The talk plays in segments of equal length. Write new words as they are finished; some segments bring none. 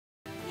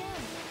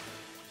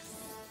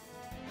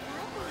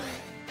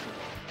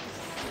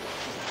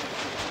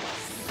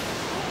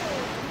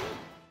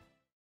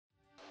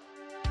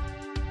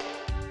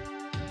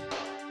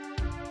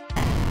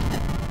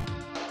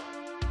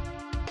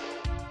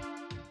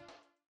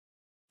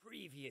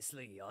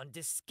Previously on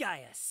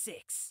Disgaea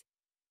 6.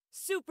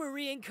 Super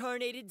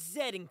reincarnated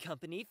Zed and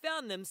company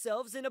found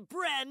themselves in a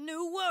brand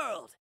new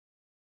world.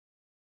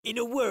 In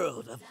a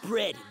world of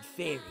bread and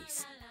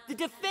fairies, the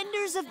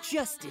defenders of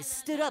justice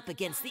stood up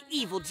against the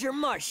evil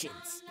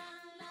Germartians.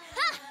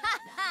 Ha ha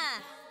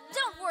ha!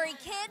 Don't worry,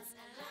 kids.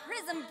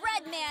 Prism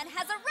Breadman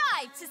has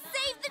arrived to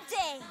save the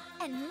day.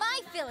 And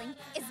my filling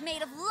is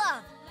made of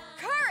love,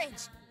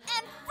 courage,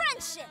 and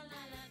friendship.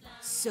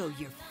 So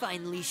you're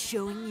finally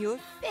showing your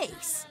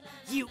face,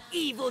 you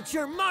evil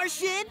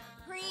Germartian!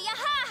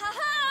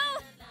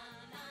 Priya-ha-ha-ho!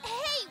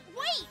 Hey,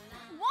 wait!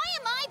 Why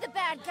am I the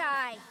bad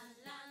guy?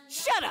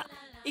 Shut up!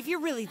 If you're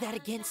really that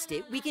against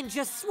it, we can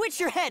just switch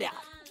your head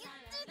out.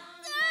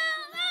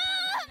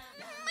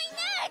 My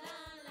neck!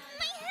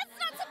 My head's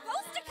not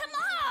supposed to come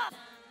off!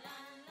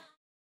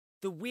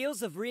 The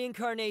wheels of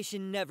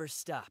reincarnation never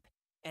stop,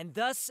 and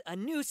thus a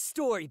new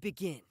story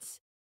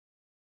begins.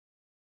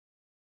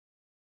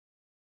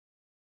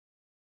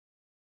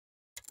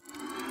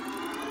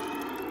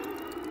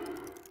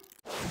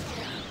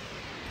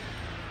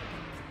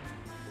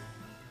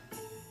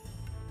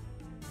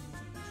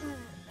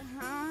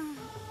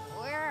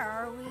 Where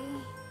are we?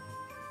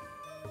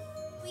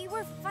 We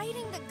were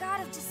fighting the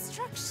god of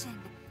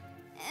destruction,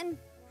 and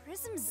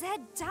Prism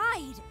Zed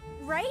died,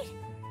 right?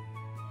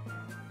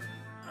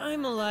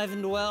 I'm alive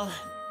and well.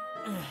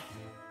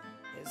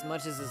 As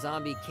much as a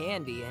zombie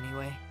can be,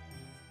 anyway.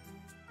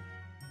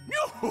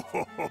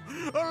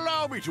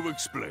 Allow me to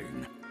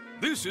explain.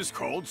 This is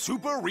called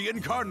super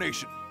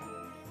reincarnation.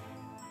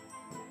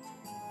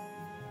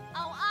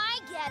 Oh, I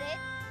get it.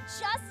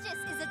 Justice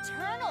is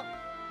eternal.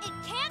 It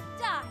can't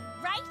die,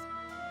 right?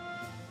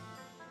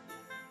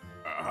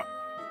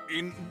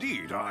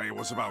 Indeed, I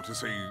was about to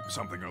say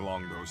something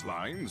along those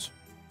lines.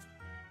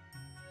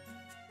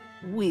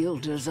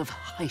 Wielders of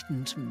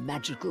heightened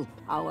magical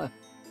power,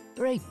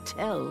 pray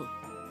tell,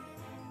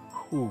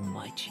 who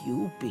might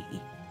you be?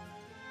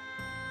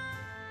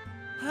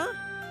 Huh?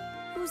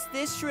 Who's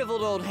this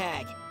shriveled old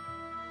hag?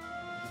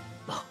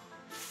 Oh,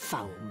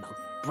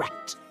 foul-mouthed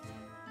brat.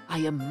 I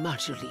am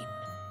Marjoline,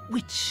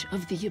 Witch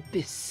of the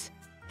Abyss,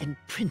 and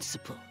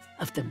Principal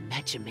of the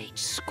Magimage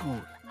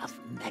School of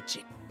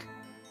Magic.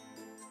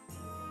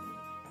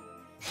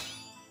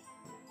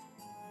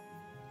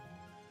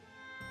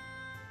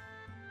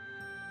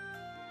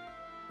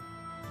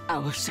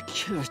 Our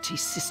security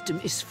system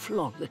is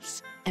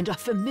flawless, and our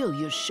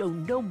familiars show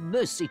no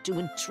mercy to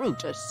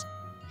intruders.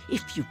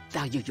 If you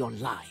value your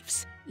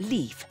lives,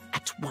 leave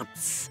at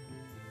once.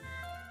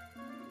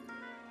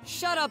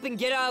 Shut up and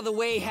get out of the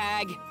way,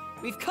 hag.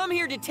 We've come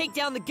here to take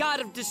down the god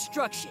of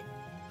destruction.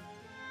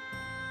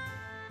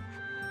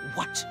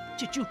 What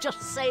did you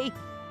just say?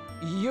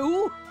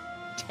 You?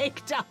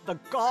 Take down the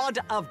god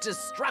of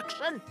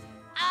destruction?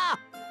 Ah!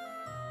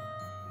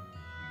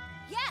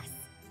 Yes,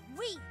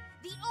 we,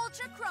 the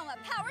Ultra Chroma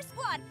Power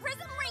Squad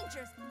Prism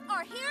Rangers,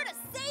 are here to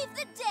save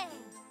the day.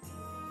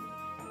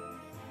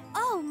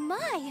 Oh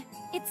my!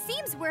 It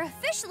seems we're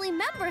officially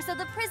members of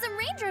the Prism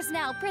Rangers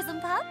now,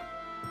 Prism Pup.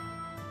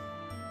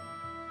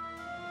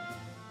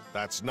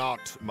 That's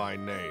not my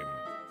name.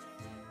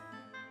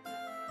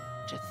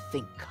 To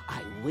think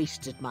I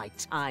wasted my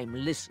time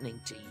listening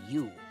to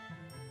you.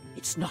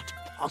 It's not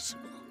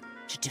possible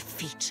to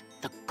defeat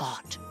the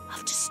god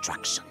of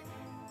destruction.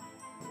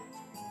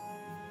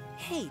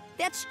 Hey,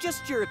 that's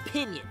just your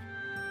opinion.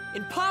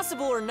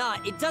 Impossible or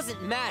not, it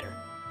doesn't matter.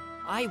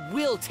 I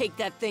will take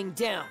that thing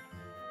down.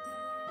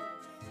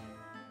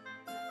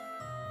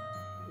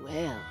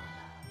 Well,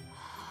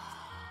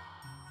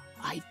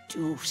 I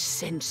do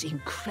sense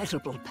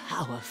incredible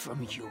power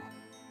from you.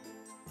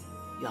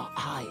 Your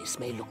eyes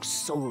may look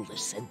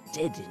soulless and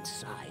dead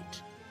inside,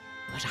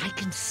 but I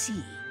can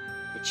see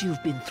that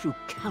you've been through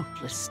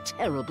countless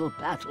terrible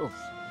battles.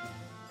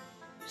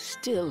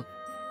 Still,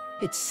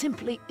 it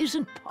simply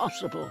isn't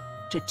possible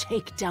to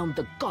take down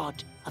the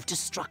god of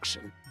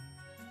destruction.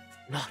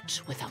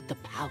 Not without the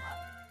power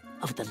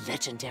of the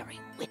legendary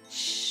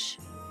witch.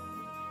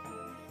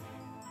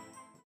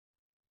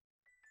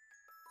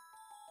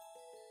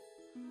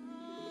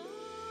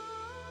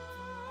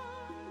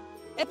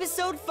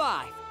 Episode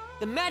 5,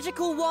 The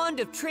Magical Wand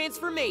of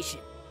Transformation.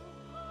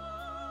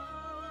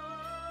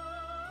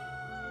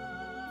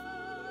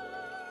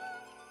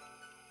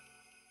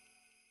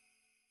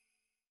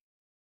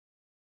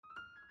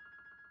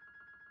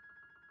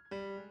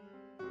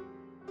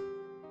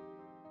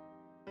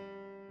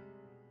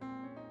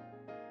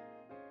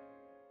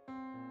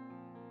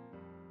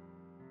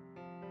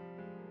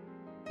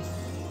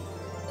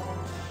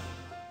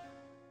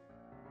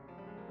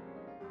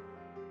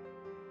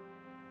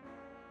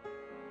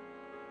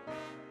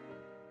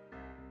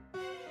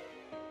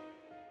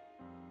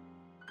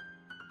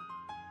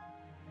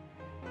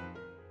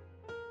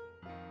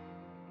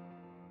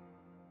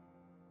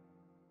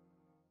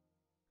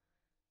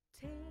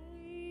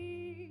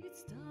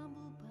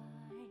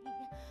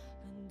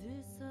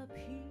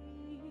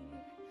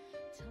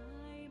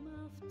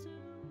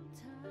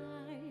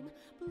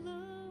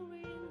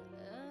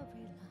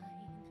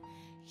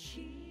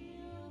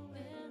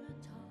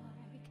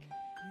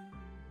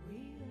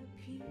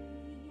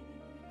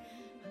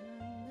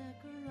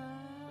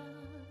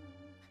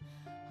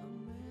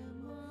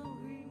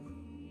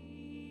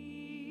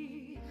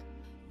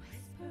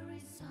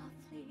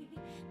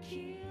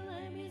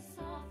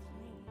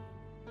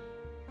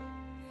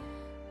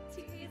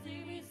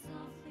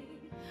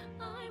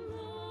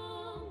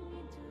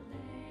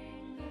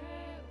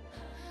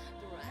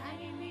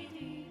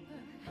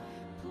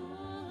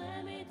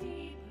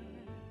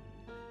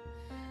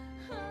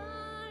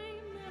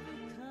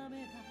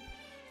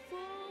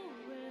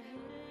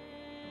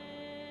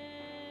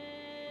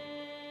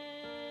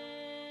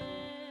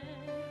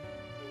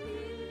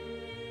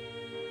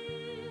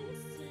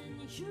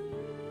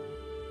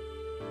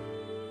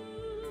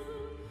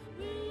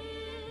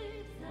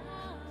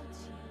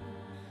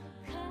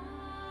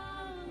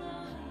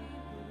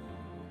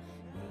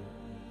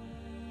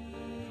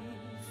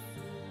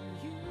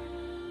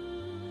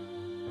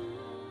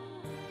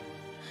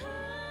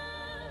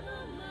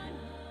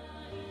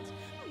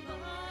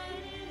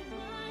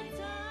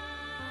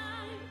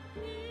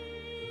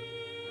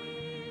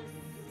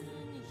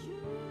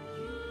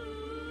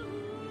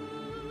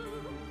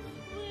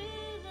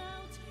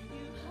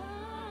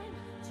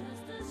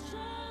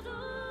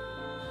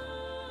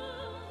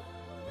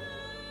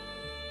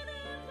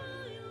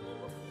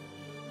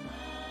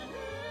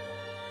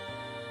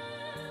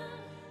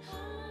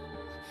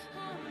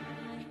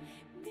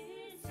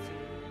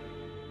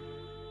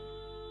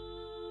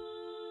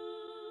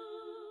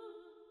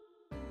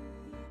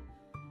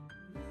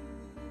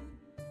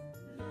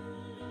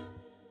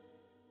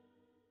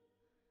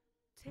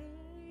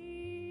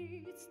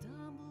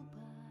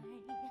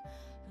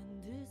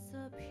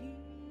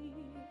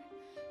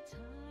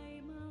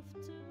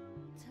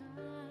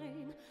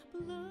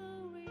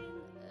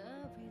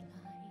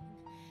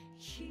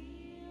 chill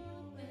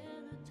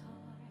in the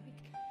dark,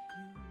 you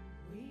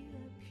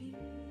reappear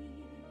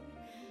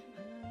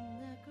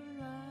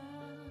underground,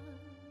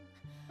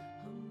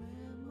 a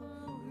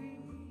memory,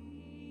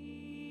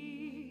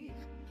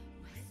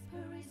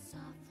 whispering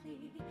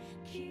softly,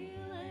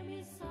 killing me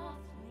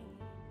softly,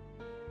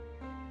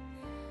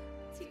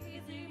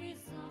 teasing me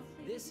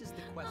softly. This is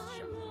the quest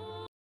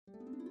shop.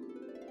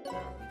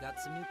 We got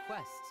some new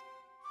quests.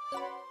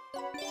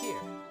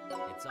 Here,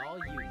 it's all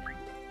you now.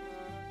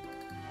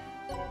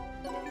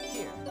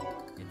 Here,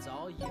 it's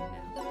all you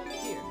now.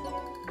 Here,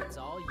 it's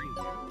all you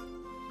now.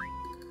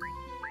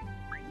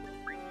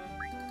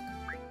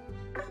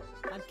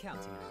 I'm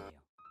counting on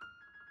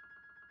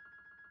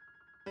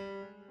you.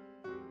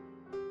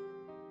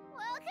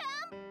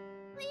 Welcome!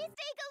 Please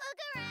take a look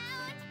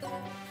around.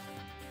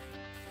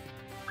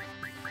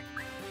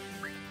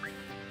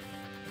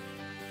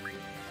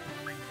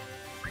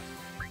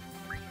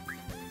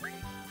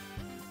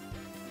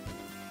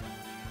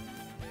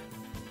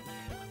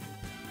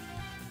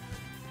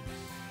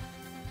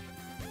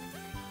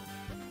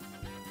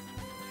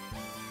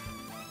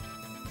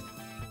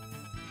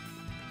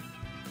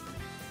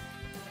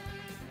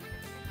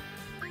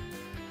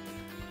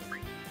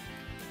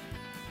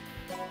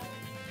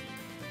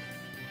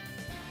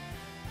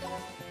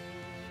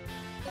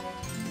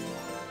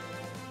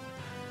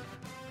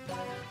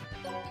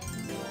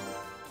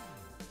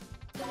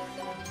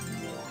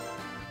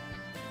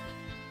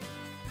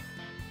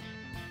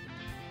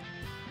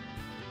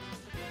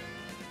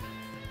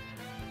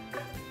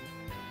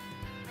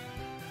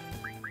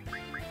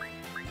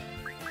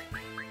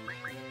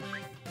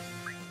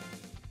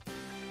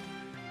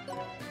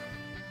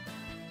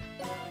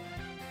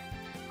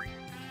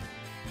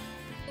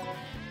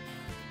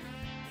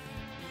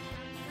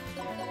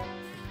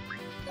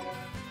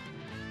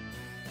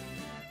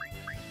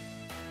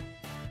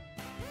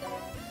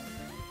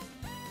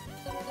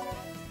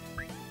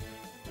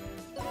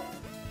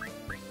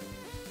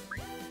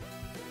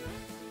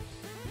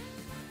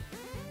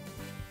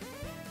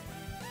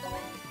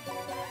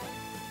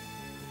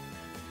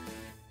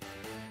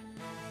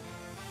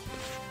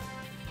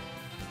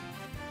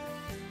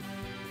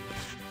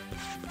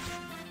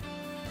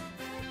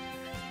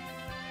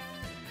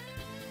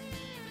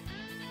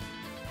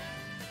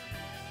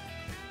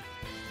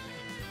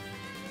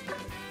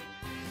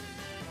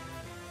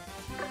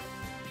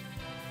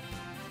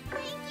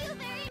 Thank you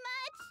very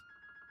much!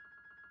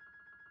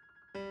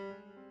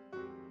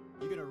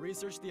 You gonna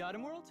research the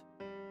item world?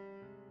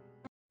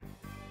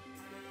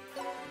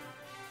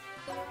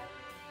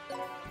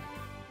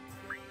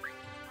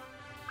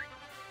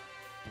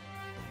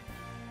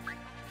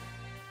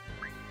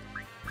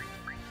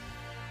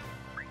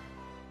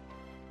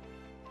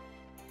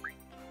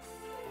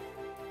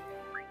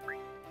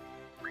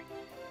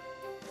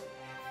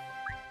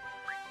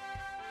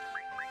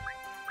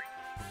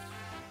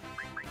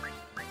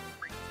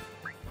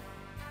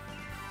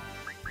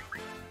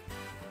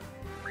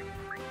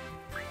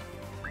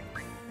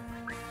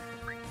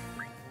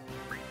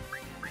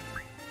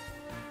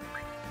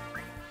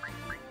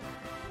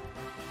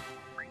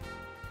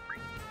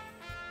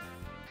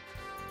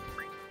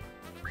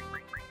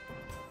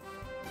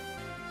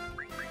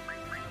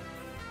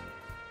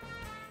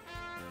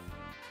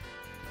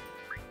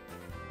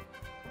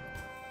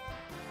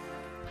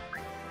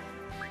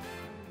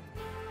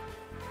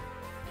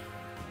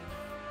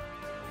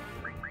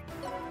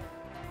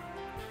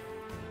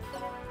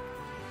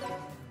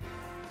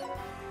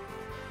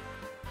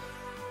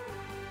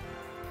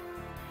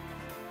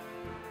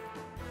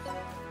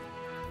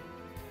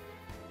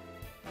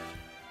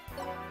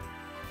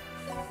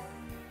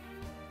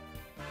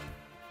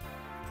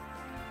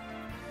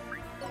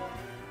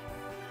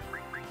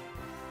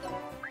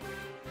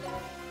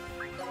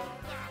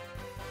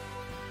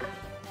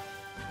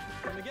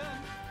 Come again.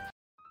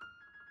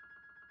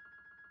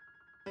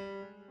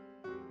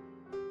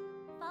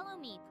 Follow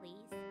me,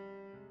 please.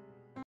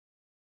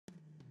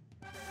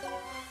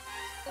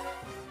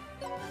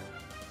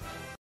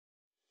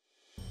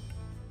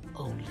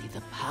 Only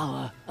the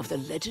power of the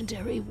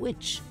legendary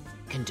witch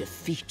can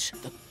defeat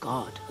the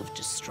god of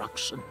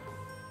destruction.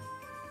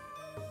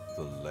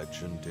 The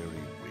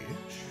legendary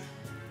witch?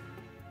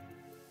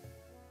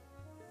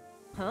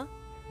 Huh?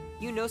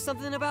 You know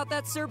something about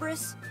that,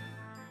 Cerberus?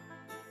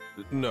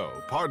 No,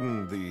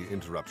 pardon the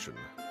interruption.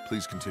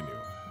 Please continue.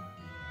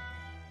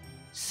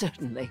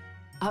 Certainly.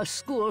 Our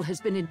school has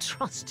been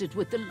entrusted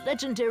with the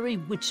legendary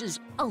witch's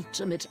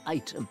ultimate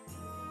item,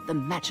 the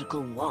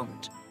magical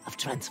wand of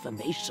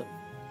transformation.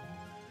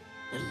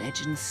 The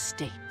legends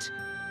state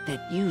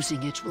that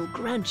using it will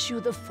grant you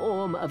the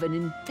form of an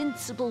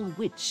invincible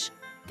witch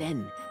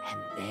then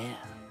and there.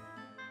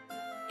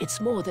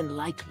 It's more than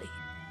likely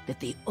that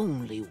the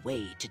only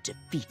way to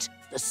defeat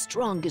the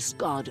strongest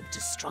god of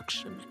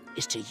destruction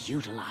is to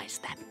utilize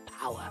that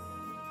power.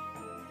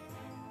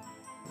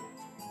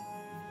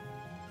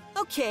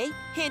 Okay,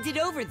 hand it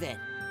over then.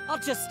 I'll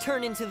just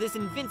turn into this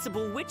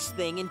invincible witch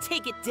thing and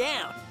take it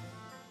down.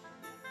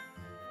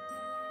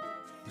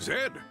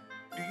 Zed,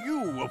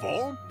 You, of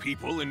all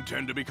people,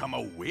 intend to become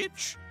a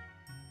witch?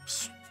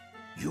 Psst.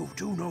 You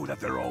do know that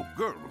they're all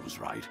girls,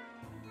 right?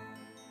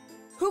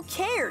 Who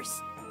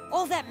cares?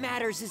 All that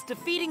matters is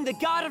defeating the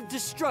god of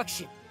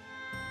destruction.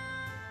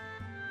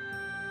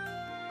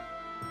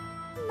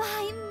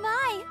 My,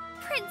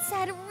 Prince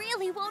Zed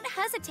really won't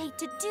hesitate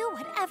to do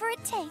whatever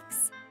it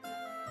takes.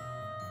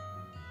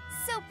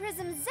 So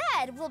Prism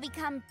Zed will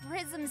become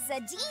Prism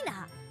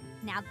Zedina.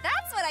 Now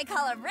that's what I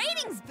call a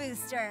ratings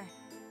booster.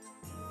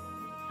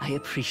 I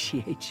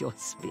appreciate your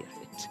spirit,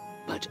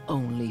 but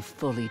only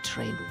fully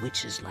trained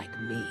witches like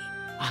me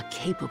are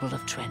capable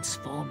of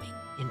transforming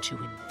into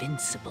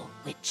invincible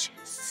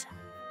witches.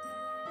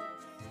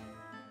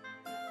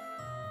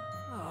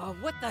 Oh,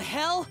 what the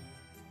hell?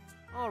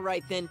 All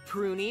right then,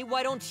 Pruny,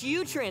 why don't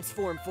you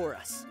transform for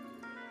us?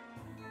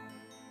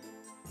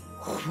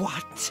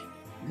 What?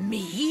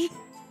 Me?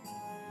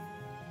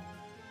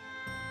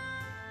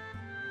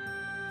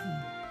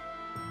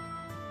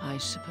 I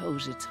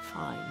suppose it's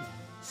fine,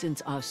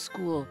 since our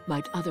school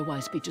might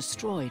otherwise be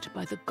destroyed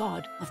by the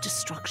god of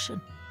destruction.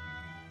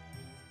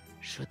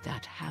 Should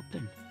that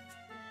happen,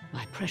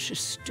 my precious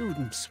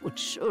students would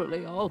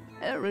surely all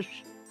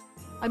perish.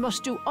 I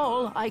must do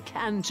all I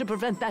can to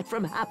prevent that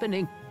from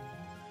happening.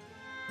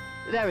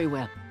 Very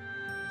well.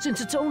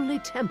 Since it's only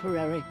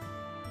temporary,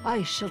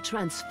 I shall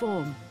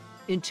transform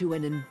into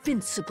an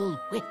invincible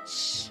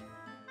witch.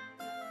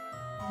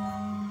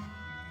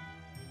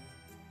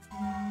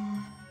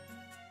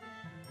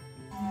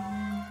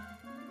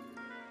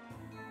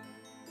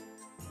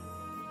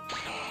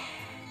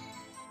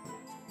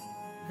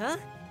 Huh?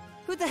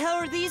 Who the hell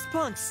are these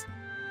punks?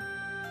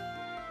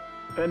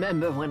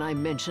 Remember when I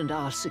mentioned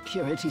our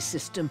security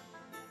system?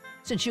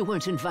 Since you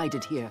weren't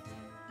invited here,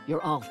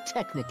 you're all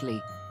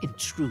technically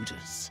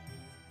intruders.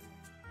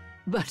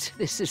 But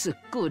this is a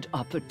good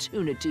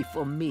opportunity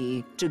for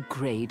me to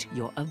grade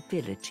your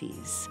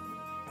abilities.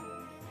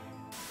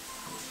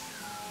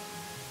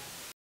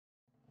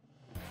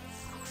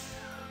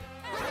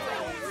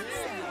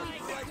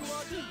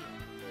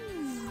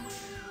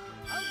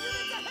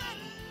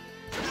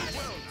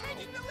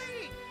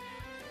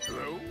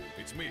 Hello,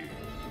 it's me.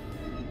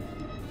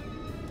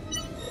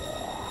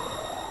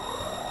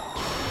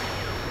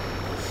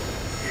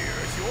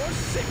 Here's your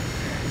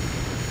sickness.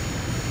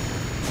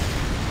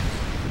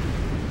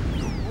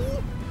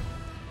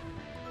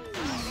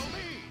 Follow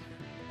me.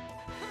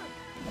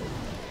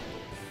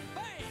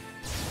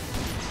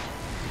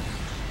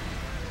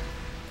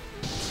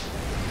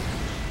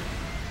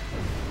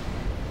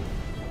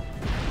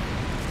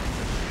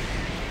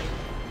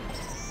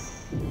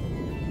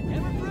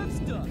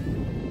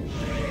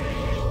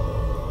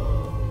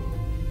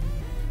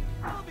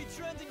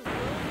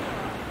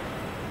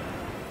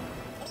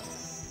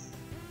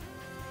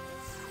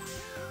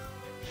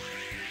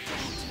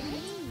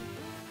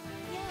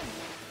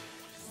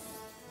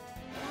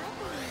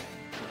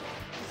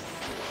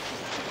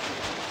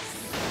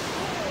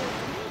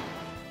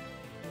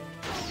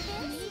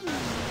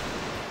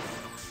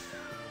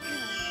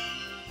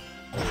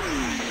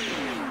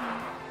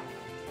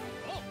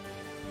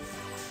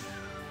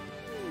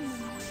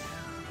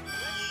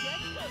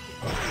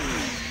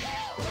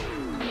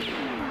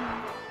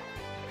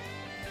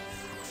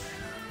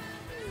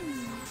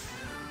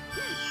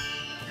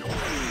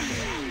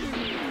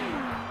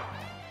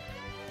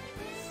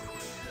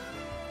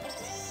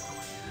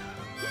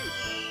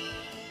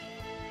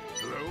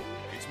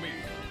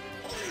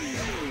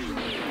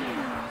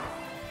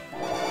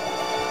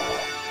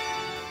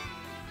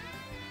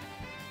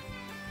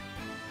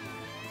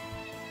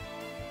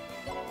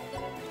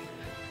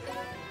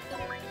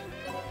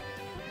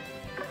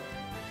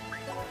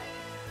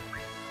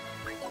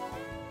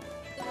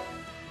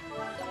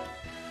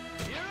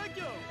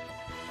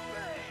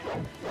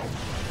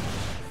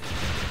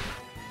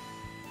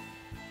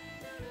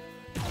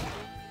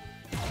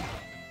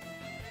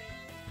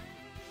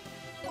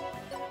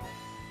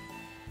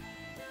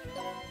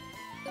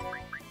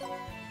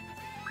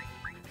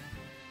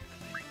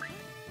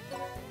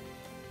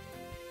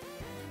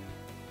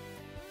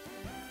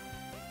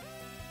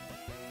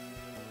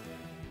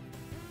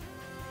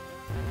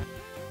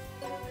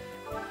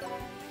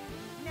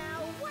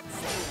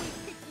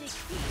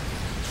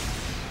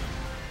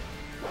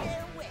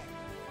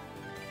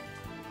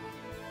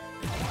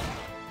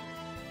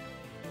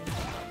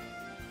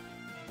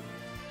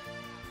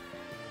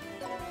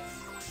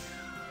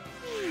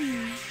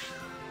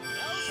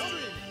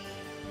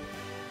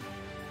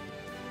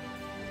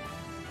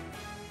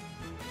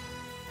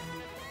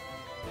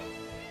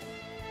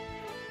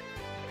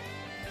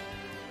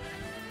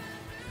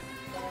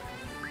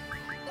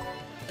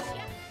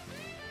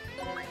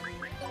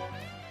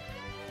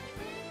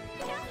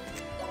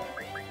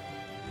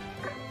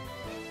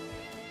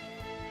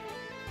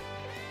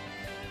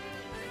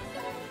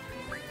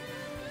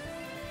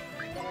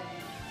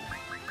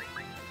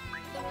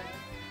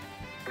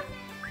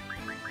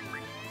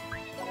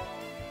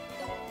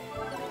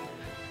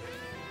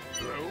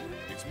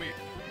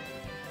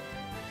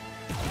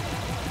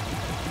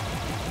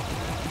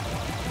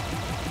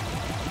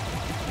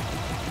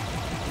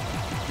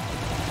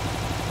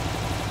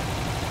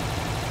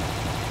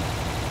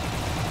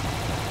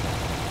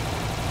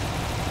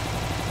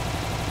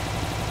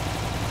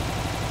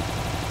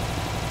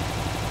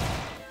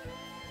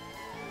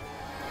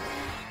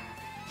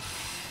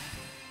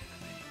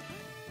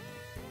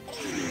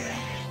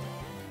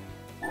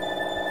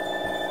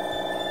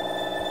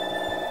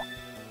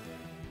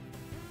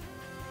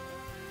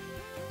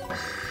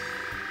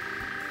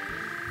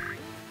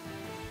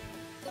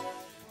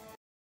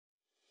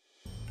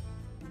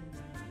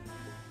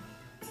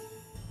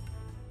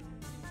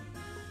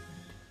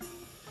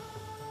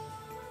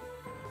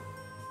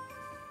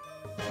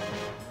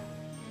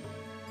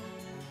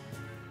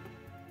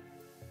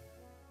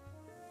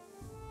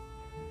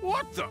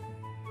 What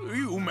the?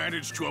 You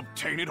managed to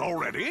obtain it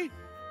already?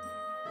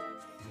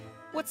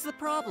 What's the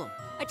problem?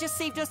 I just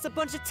saved us a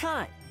bunch of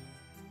time.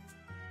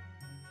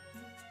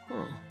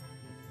 Huh.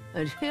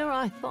 And here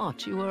I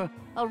thought you were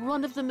a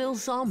run-of-the-mill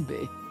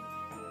zombie.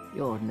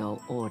 You're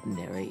no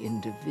ordinary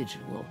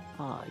individual,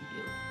 are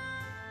you?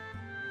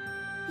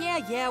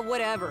 Yeah,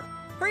 whatever.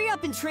 Hurry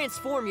up and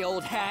transform, you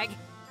old hag.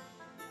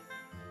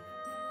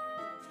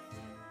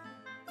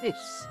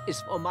 This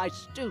is for my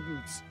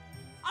students.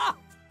 Ah!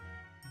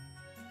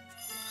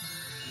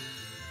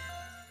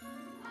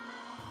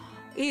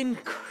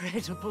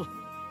 Incredible.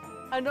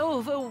 An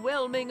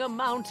overwhelming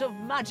amount of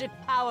magic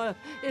power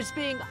is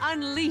being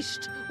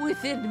unleashed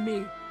within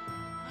me.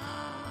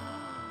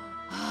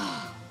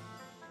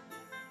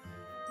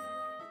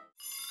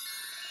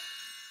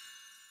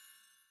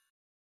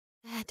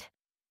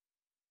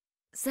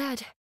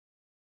 Zed.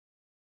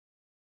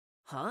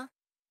 Huh?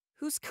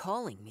 Who's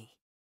calling me?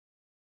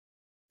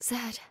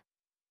 Zed,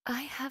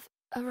 I have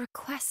a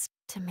request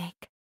to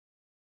make.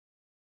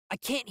 I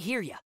can't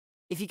hear ya.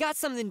 If you got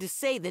something to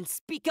say, then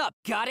speak up,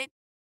 got it?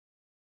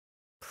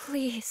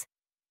 Please,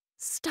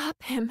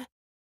 stop him.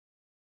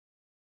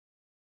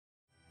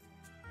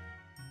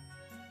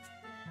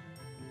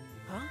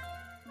 Huh?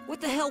 What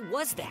the hell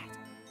was that?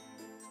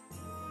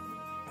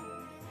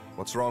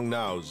 What's wrong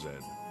now,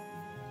 Zed?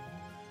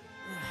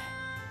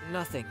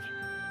 Nothing.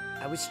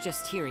 I was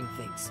just hearing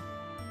things.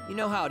 You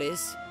know how it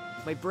is.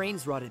 My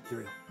brain's rotted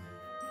through.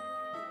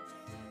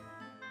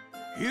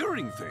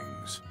 Hearing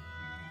things?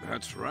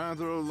 That's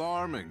rather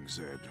alarming,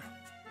 Zed.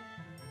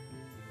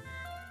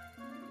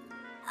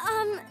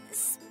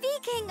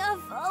 Speaking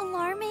of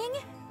alarming...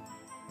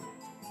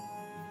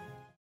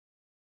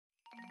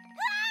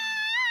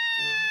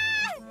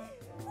 Ah!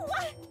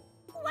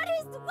 What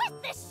is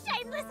with this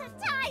shameless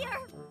attire?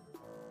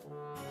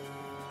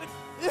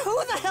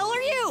 Who the hell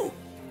are you?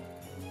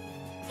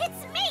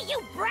 It's me,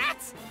 you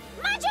brat!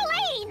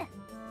 Marjoline!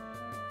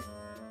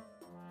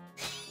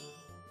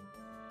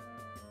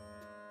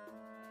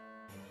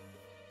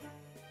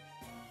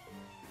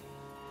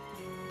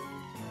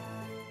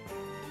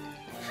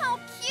 How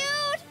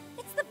cute!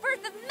 It's the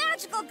birth of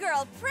Magical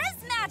Girl,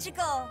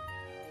 Prismagical!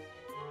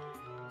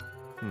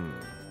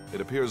 It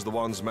appears the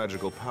wand's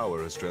magical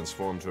power has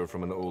transformed her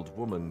from an old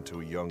woman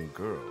to a young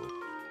girl.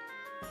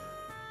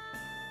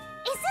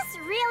 Is this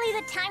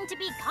really the time to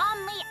be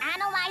calmly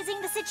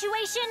analyzing the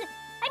situation?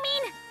 I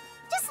mean,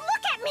 just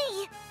look at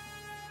me!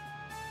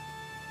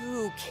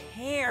 Who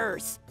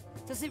cares?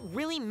 Does it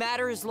really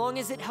matter as long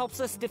as it helps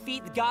us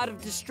defeat the god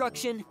of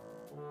destruction?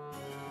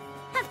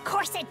 Of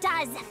course it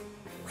does!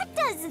 What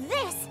does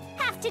this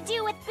have to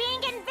do with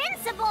being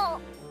invincible?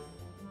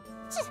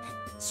 Just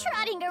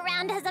trotting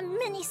around as a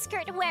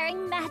miniskirt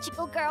wearing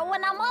magical girl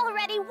when I'm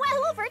already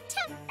well over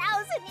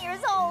 10,000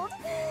 years old.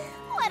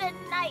 What a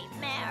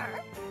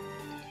nightmare.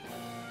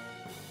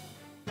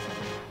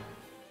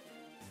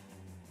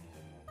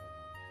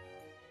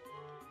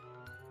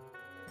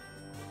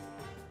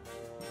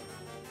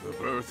 The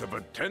birth of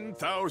a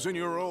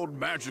 10,000-year-old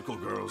magical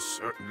girl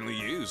certainly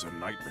is a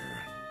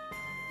nightmare.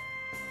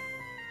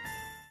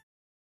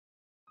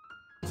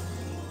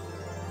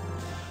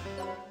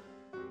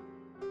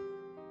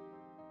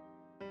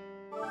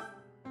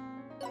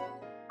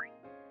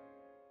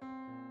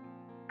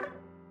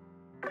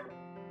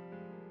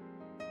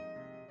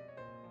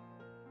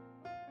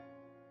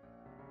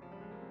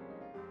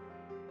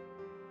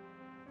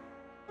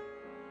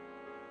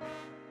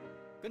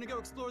 Gonna go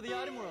explore the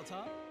item world,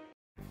 huh?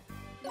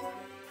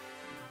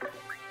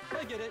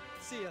 I get it.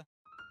 See ya.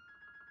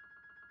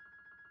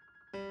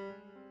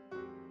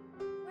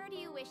 Where do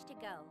you wish to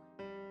go?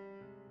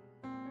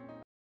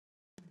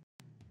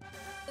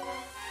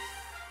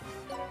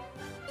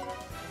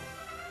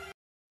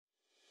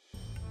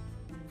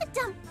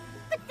 Ba-dum!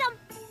 Ba-dum!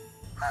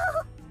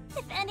 Oh,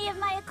 if any of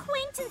my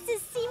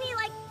acquaintances see me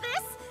like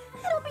this,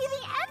 it'll be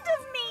the end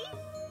of me!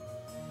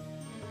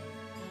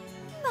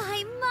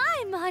 My,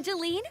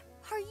 Marjoline!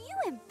 Are you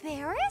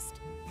embarrassed?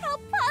 How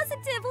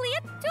positively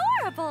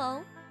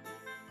adorable!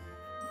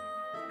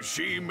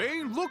 She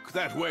may look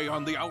that way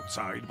on the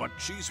outside, but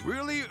she's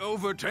really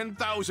over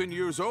 10,000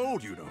 years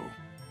old, you know.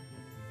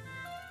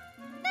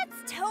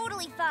 That's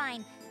totally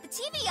fine. The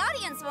TV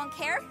audience won't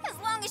care, as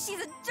long as she's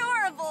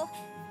adorable.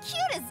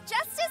 Cute as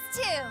Justice,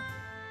 too.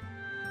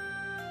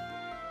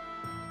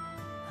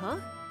 Huh?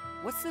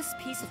 What's this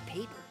piece of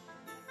paper?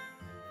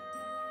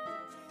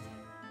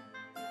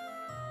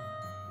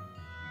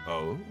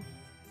 Oh?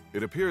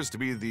 It appears to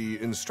be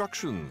the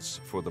instructions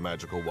for the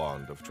magical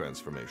wand of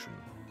transformation.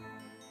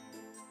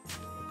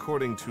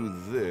 According to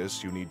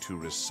this, you need to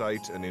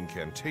recite an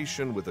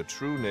incantation with a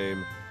true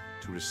name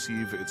to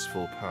receive its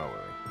full power.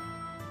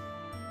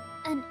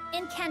 An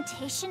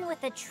incantation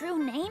with a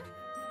true name?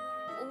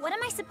 What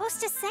am I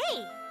supposed to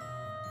say?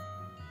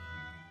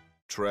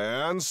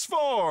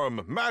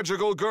 Transform!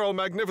 Magical girl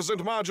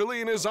Magnificent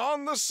Marjoline is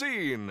on the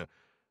scene!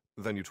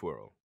 Then you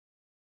twirl.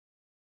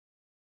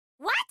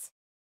 What?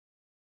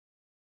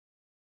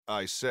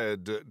 I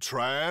said,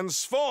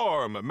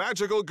 transform!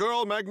 Magical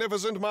girl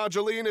Magnificent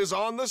Marjoline is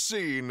on the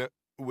scene.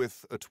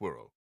 with a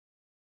twirl.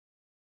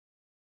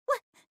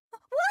 What?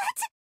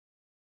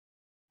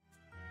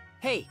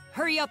 Hey,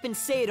 hurry up and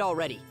say it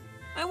already.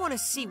 I want to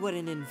see what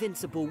an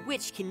invincible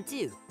witch can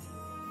do.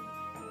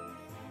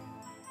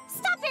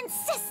 Stop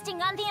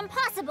insisting on the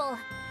impossible!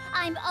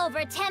 I'm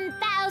over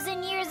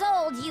 10,000 years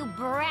old, you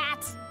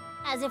brat!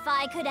 As if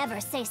I could ever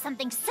say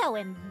something so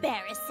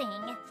embarrassing.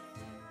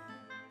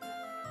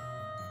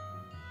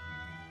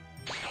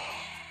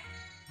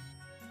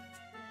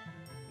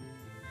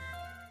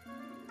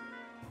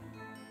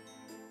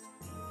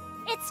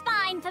 It's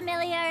fine,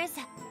 familiars.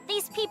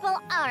 These people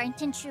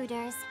aren't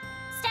intruders.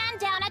 Stand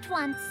down at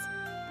once.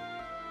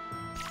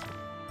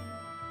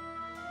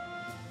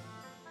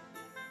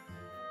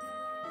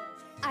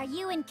 Are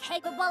you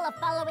incapable of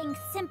following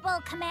simple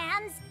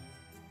commands?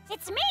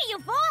 It's me, you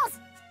fools!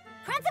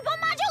 Principal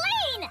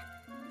Moduline!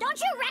 Don't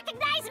you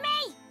recognize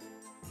me?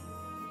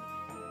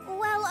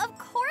 Well, of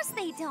course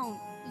they don't.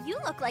 You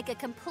look like a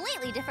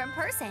completely different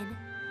person.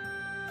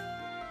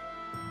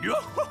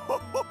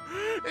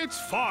 It's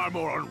far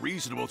more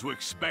unreasonable to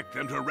expect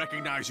them to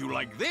recognize you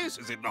like this,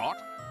 is it not?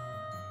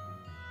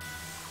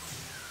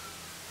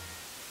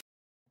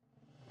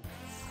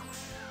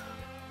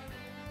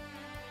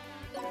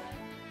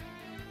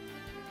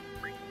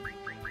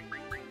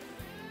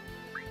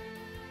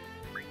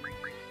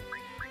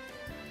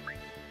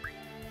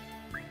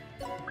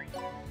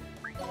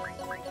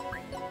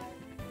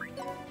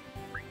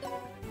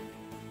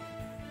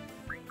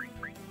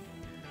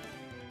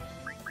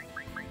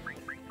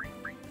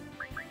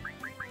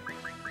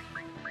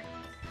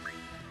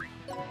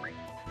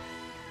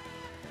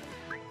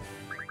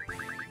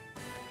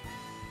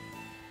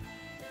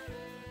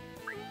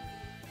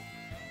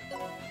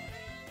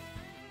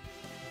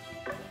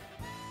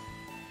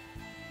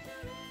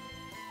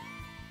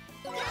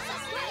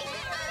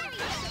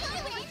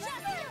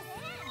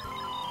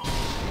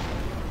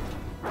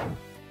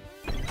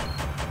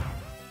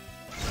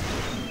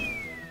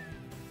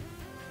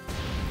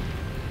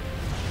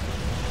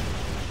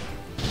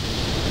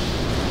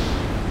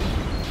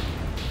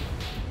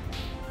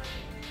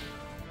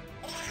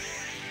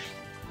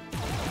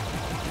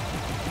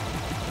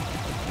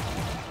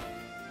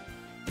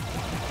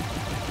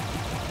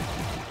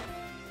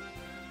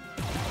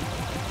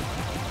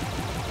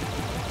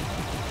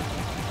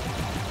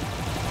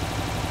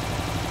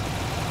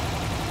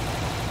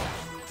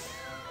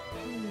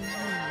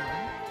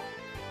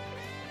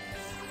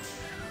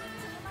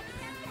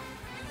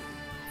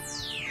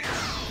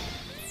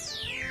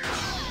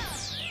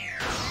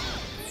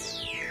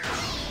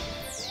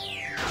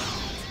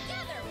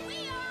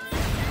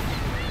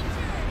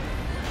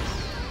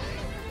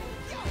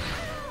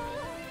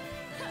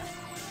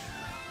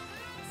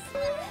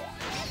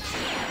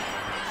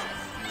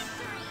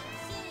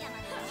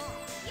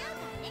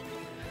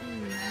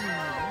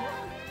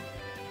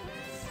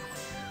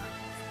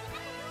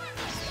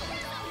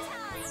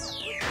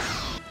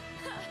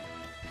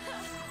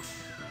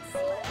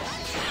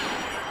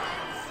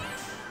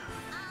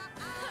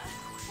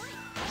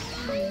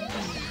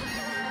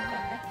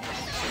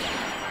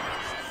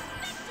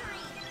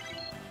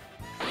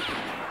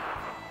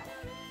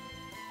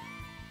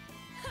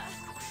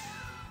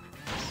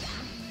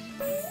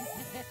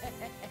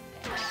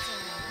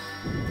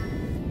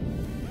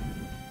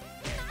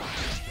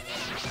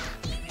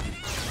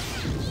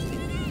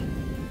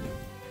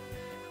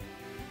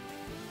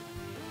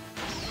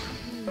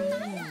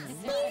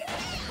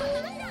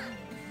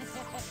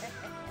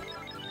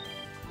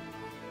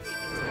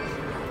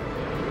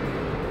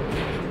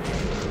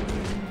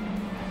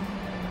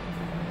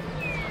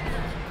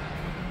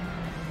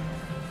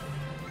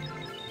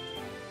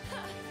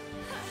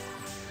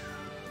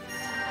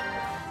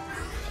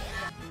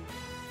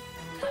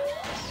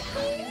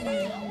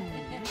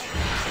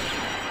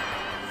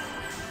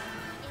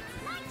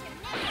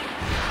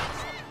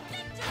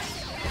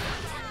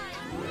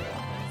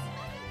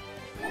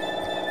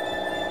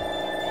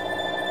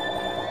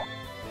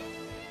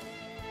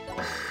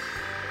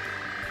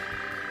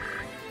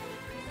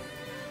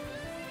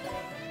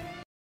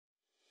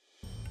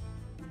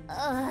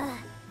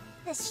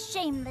 This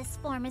shameless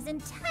form is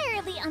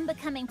entirely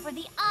unbecoming for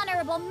the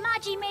Honorable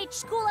Magi Mage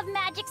School of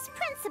Magic's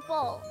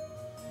principal.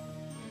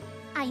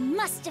 I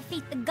must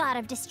defeat the God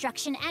of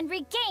Destruction and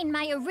regain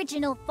my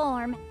original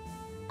form.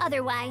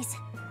 Otherwise,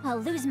 I'll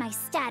lose my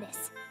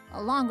status,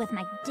 along with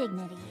my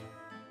dignity.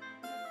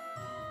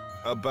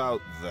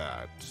 About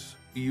that,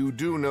 you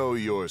do know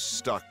you're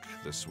stuck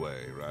this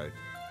way, right?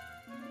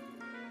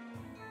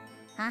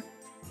 Huh?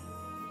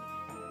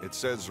 It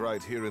says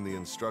right here in the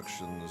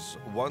instructions,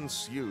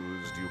 once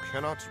used, you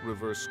cannot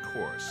reverse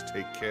course.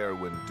 Take care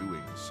when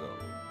doing so.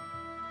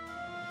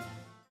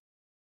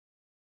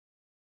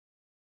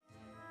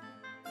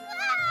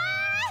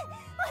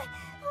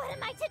 What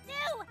am I to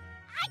do?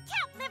 I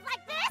can't live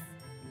like this!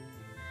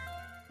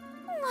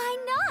 Why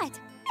not?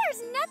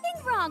 There's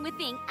nothing wrong with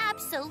being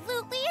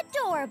absolutely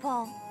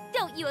adorable.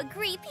 Don't you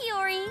agree,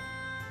 Piori?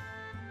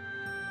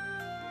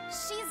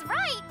 She's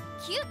right.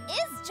 Cute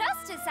is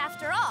justice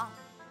after all.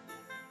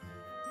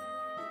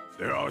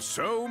 There are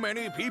so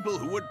many people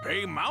who would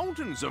pay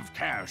mountains of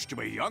cash to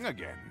be young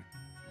again.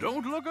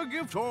 Don't look a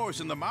gift horse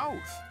in the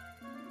mouth.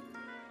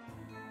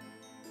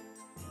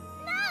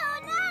 No,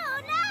 no,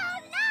 no,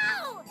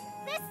 no!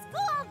 This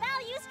school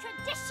values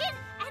tradition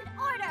and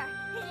order.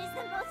 It is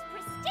the most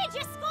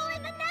prestigious school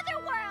in the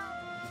Netherworld.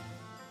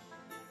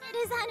 It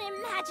is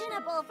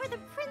unimaginable for the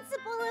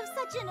principal of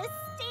such an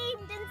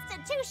esteemed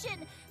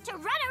institution to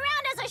run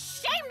around as a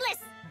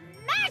shameless,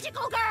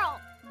 magical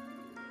girl!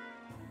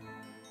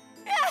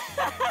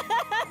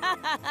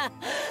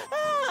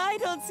 I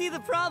don't see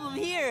the problem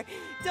here.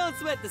 Don't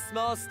sweat the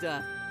small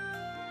stuff.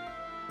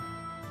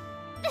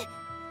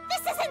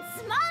 This isn't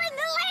small in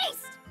the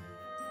least!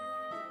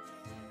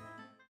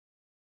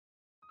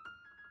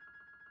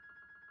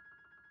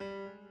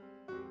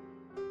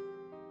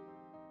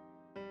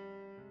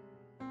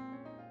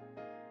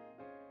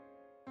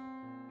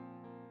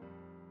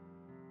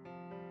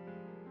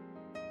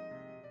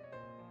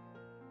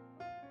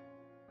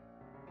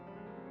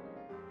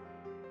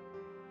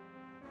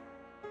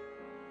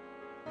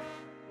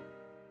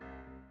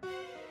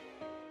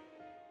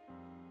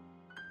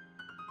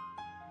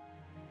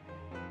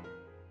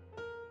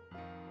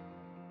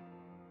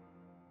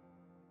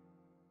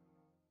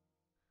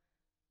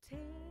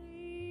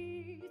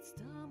 Days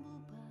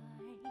stumble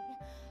by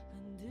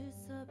and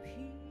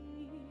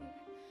disappear,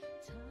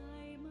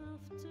 time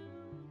after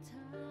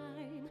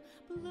time,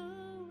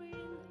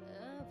 blurring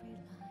every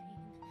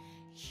line.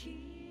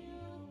 Here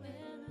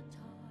in the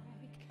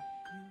dark, you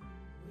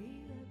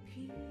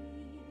reappear,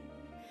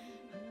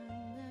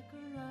 and like a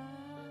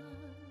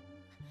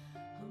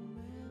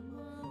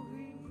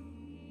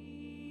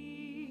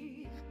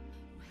memory,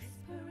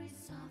 whispering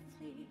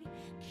softly,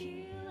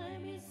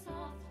 killing me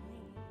softly.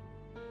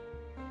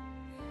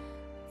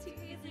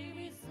 Teasing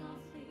me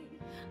softly,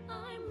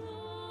 I'm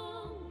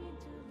longing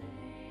to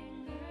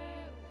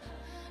linger,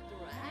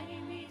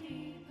 dragging me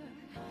deeper,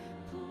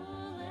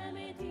 pulling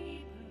me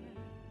deeper.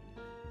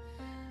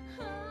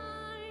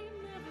 I'm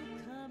never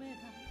coming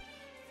up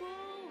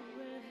for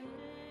missing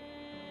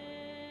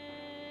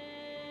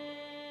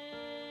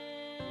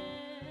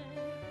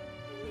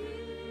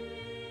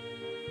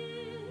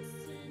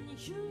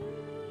you.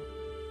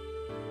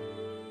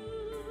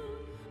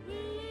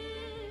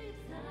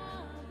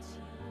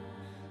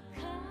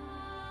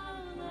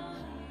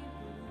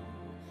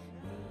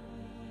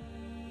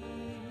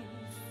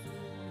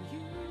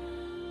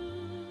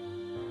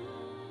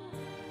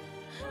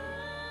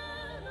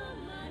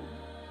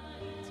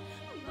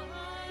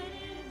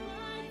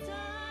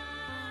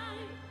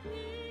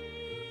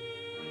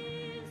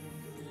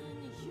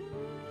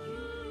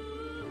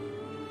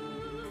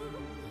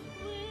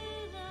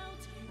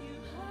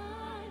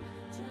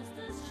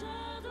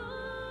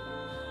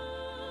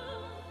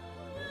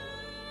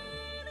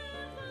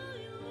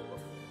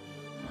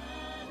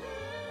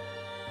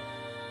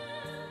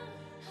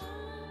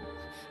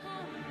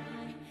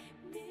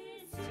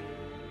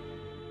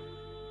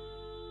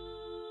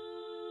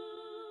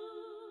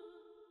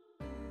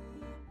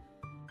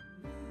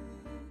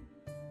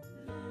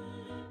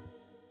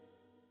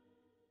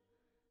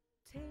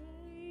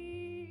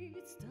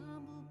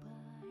 Stumble by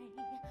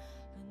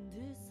and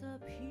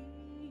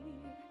disappear,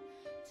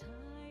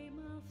 time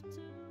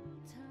after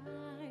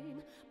time,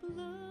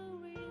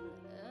 blurring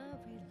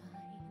every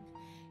line.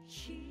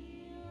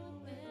 Here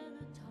in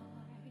the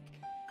dark,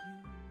 you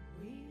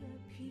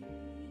reappear,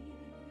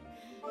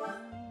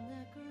 and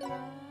like a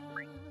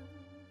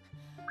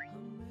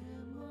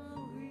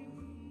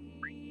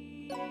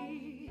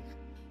memory,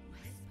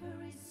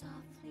 whispering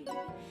softly,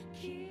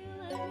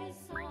 killing me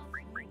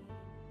softly.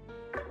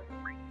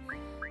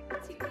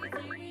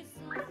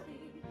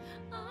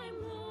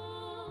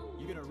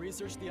 You gonna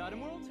research the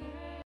item world?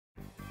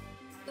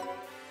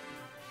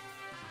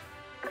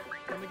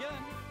 Come again.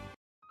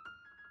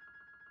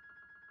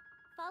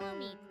 Follow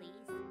me, please.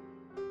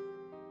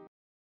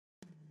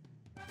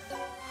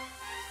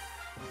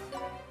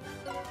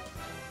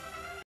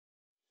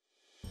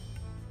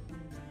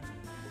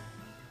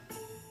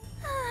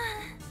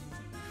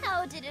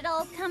 How did it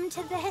all come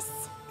to this?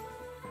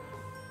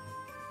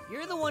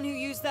 You're the one who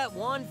used that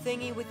wand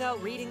thingy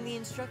without reading the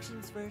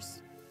instructions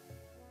first.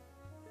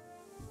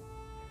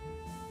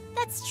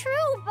 That's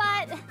true,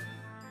 but... I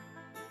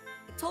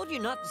told you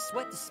not to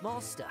sweat the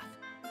small stuff.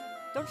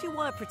 Don't you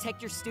want to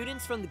protect your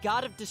students from the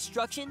god of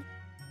destruction?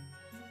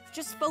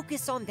 Just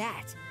focus on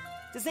that.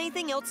 Does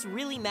anything else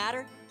really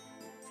matter?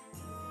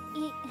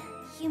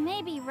 You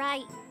may be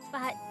right,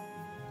 but...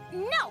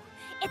 No!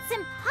 It's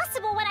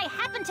impossible when I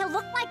happen to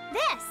look like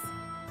this!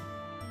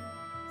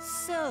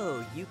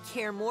 So, you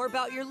care more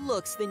about your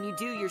looks than you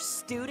do your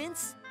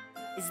students?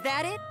 Is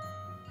that it?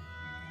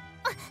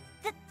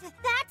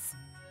 That's...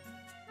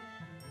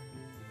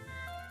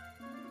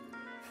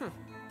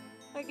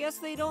 I guess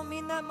they don't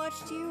mean that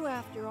much to you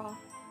after all.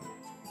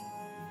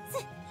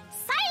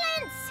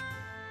 Silence!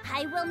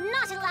 I will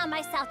not allow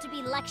myself to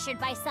be lectured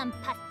by some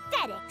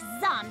pathetic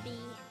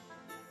zombie.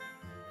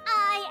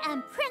 I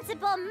am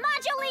Principal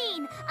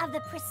Mageline of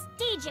the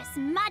prestigious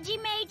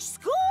Magimage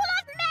School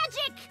of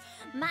Magic!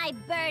 My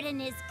burden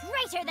is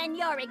greater than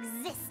your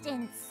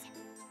existence.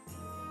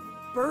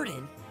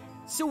 Burden?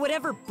 So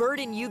whatever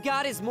burden you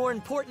got is more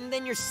important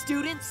than your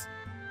students?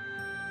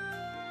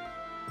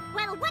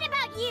 Well, what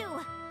about you?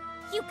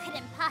 You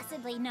couldn't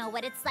possibly know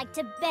what it's like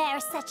to bear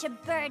such a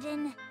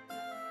burden.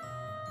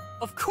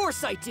 Of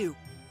course I do!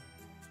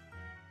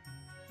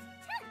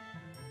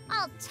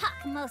 I'll talk,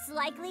 most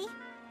likely.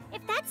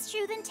 If that's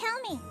true, then tell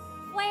me,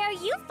 why are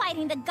you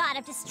fighting the god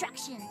of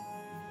destruction?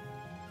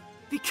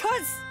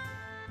 Because...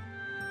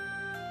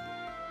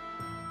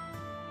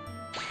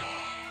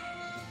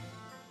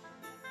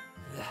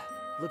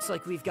 Looks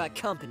like we've got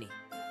company.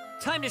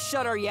 Time to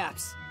shut our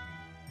yaps.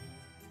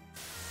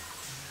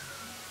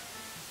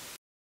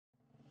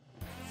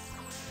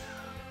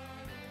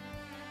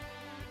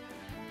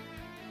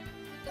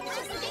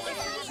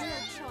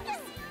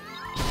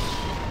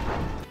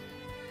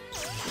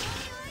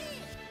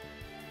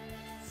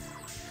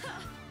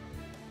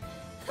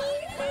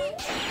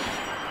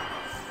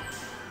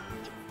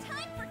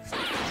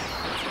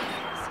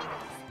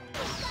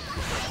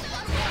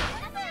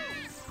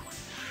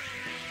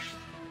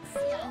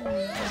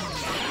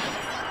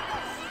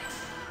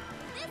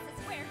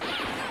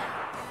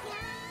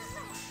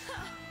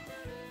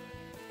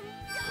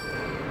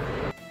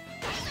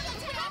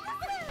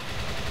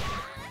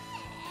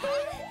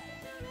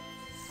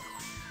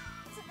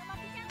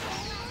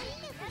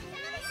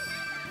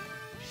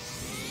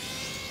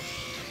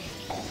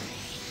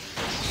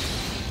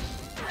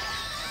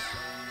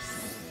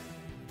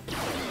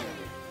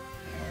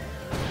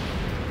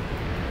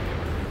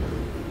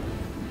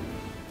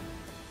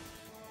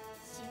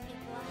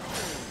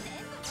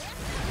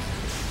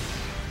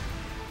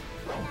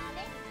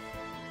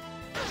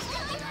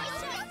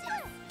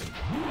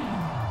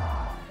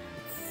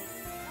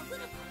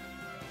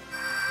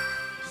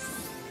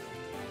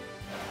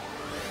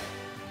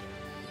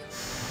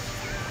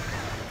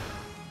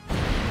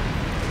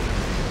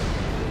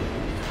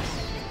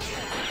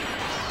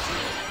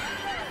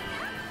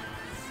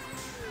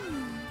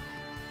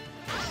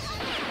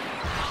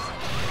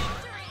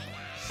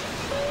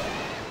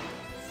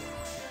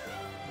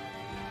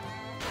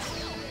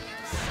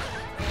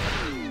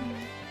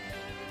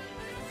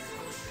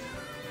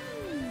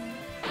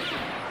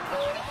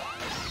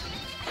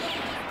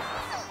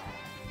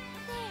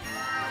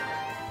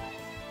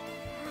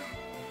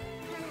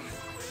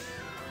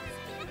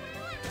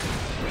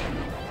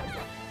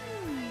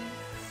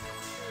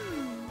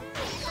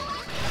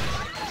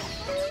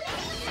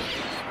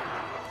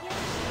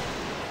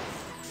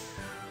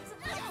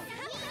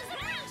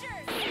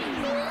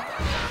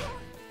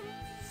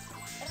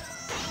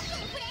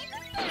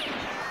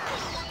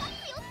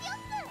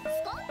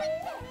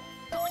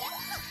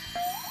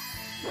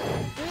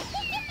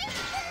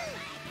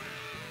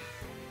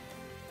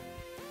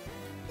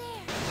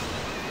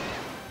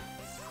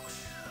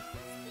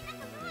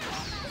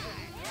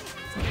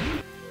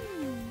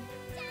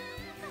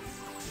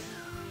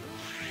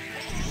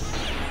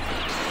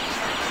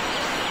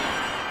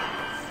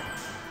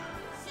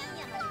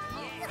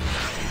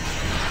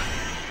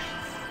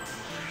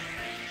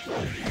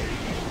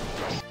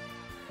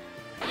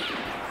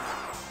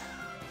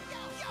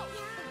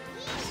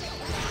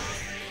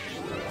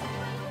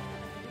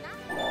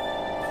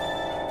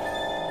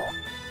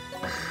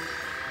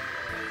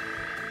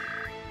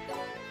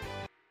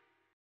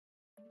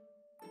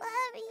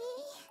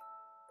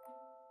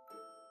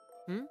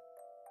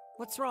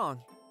 What's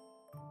wrong?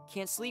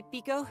 Can't sleep,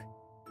 Biko?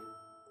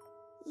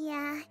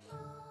 Yeah,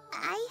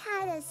 I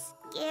had a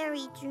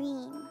scary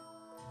dream.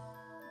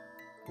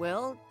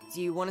 Well,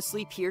 do you want to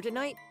sleep here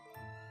tonight?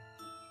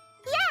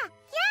 Yeah!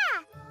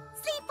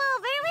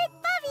 Sleepover with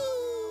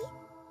Bubby!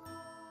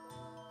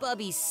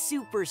 Bubby's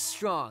super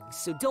strong,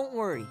 so don't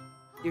worry.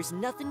 There's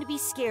nothing to be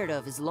scared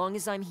of as long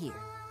as I'm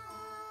here.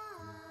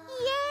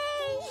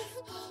 Yay!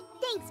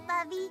 Thanks,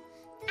 Bubby.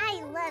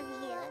 I love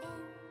you.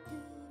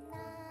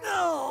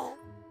 No!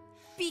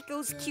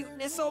 Biko's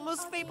cuteness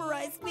almost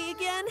vaporized me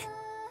again.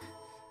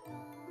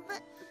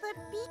 But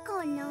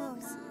Biko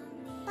knows.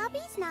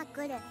 Bubby's not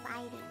good at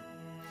fighting.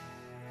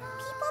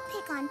 People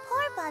pick on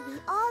poor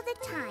Bubby all the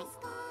time.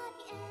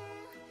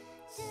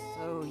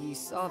 So you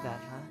saw that,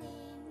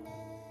 huh?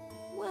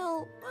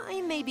 Well,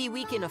 I may be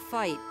weak in a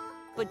fight,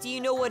 but do you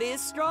know what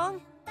is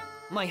strong?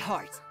 My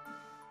heart.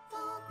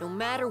 No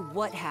matter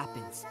what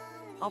happens,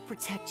 I'll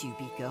protect you,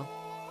 Biko.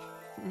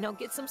 Now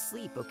get some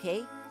sleep,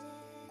 okay?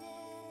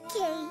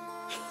 Okay.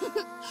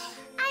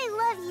 I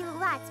love you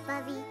lots,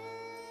 Bubby.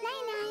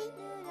 Night-night.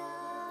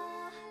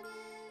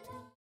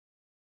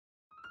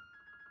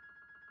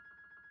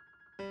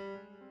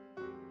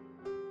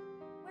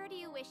 Where do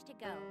you wish to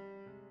go?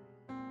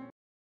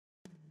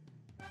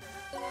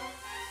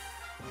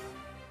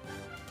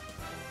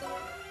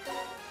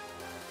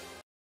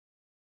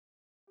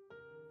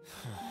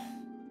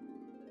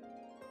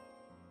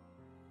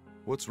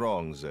 What's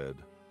wrong, Zed?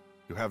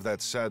 You have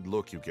that sad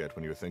look you get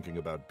when you're thinking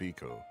about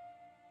Biko.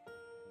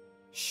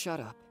 Shut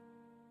up.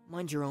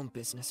 Mind your own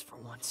business for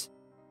once.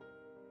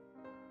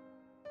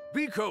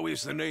 Biko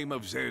is the name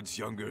of Zed's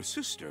younger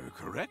sister,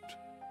 correct?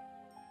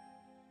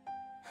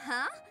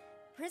 Huh?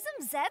 Prism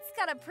Zed's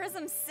got a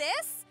Prism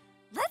Sis?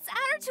 Let's add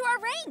her to our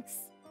ranks!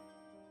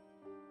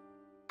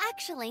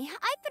 Actually,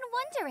 I've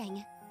been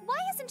wondering, why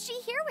isn't she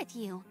here with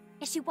you?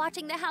 Is she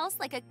watching the house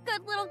like a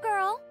good little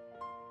girl?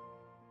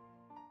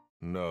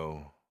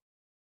 No.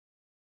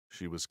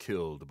 She was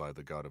killed by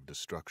the god of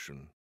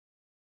destruction.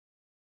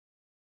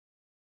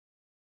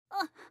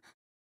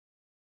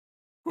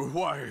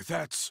 Why,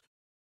 that's...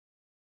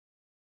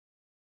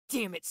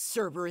 Damn it,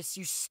 Cerberus,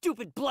 you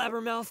stupid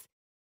blabbermouth!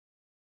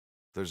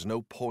 There's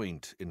no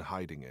point in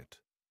hiding it.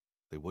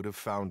 They would have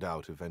found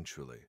out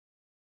eventually.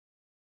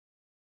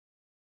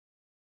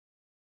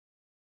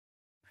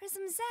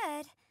 Prism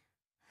Zed,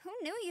 who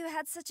knew you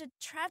had such a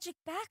tragic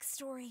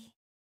backstory?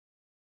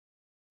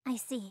 I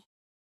see.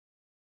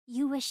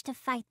 You wish to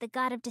fight the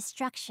god of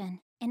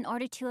destruction in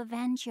order to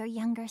avenge your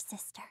younger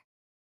sister.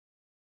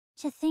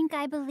 To think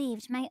I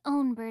believed my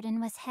own burden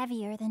was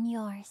heavier than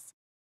yours.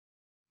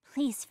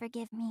 Please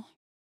forgive me.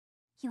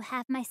 You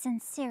have my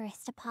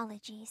sincerest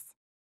apologies.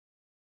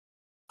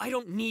 I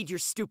don't need your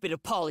stupid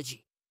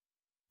apology.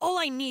 All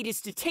I need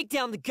is to take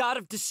down the god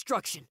of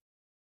destruction.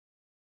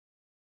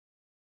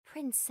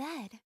 Prince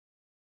Zed,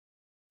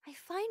 I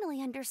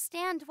finally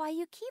understand why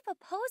you keep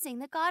opposing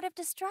the god of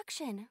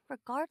destruction,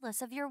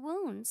 regardless of your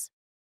wounds.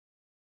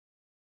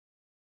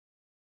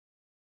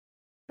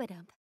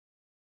 Badump.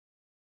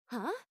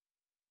 Huh?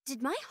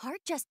 Did my heart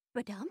just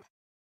badump?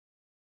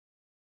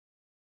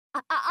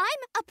 I'm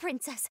a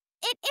princess.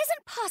 It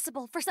isn't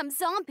possible for some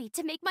zombie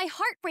to make my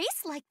heart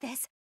race like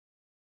this.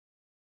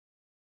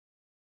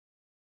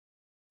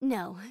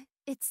 No,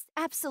 it's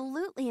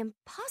absolutely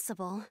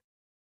impossible.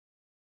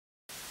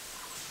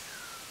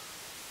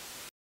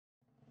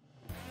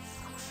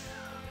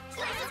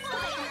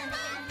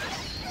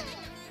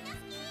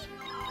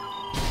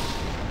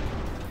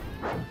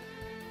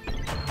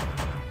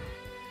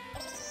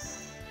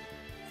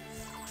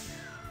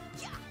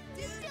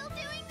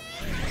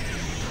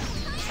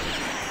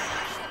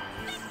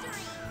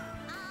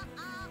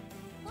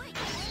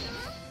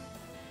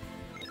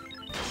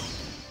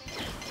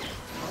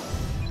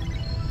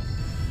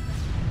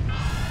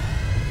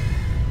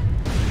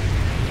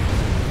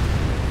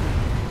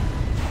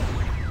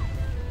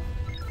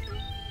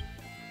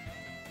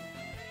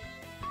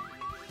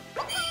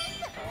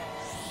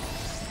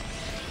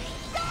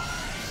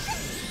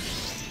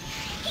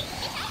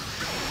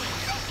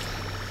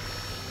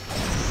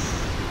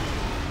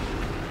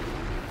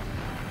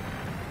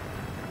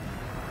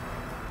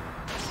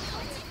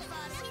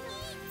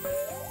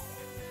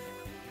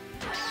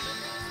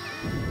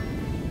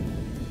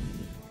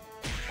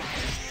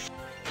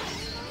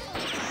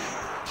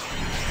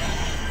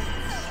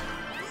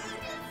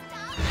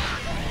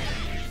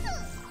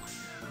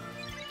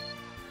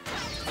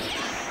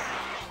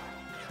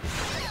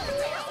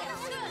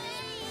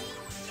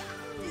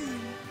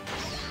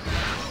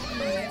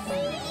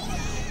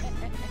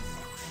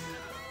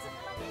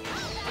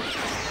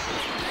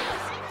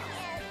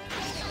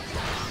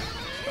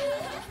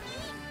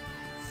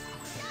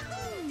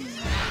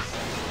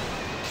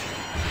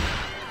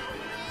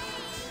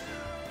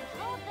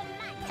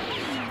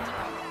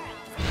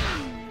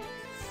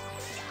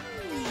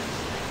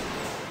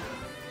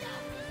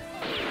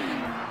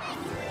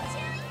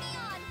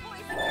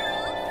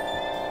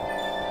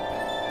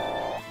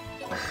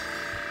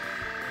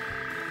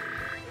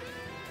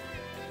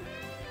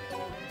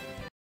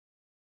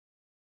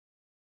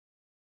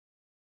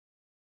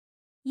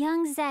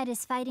 Young Zed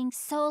is fighting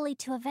solely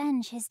to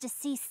avenge his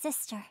deceased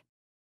sister.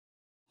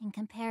 In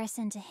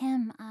comparison to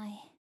him,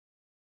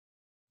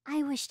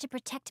 I wish to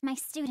protect my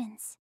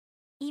students,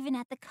 even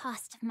at the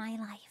cost of my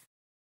life.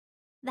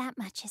 That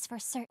much is for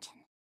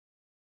certain.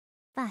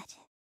 But,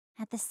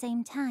 at the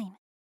same time,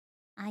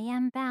 I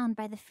am bound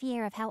by the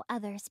fear of how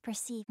others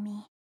perceive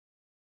me.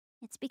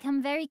 It's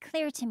become very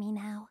clear to me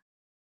now.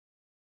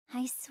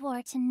 I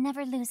swore to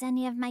never lose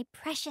any of my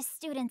precious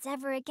students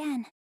ever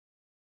again.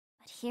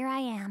 But here I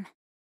am,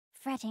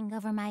 fretting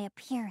over my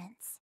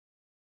appearance.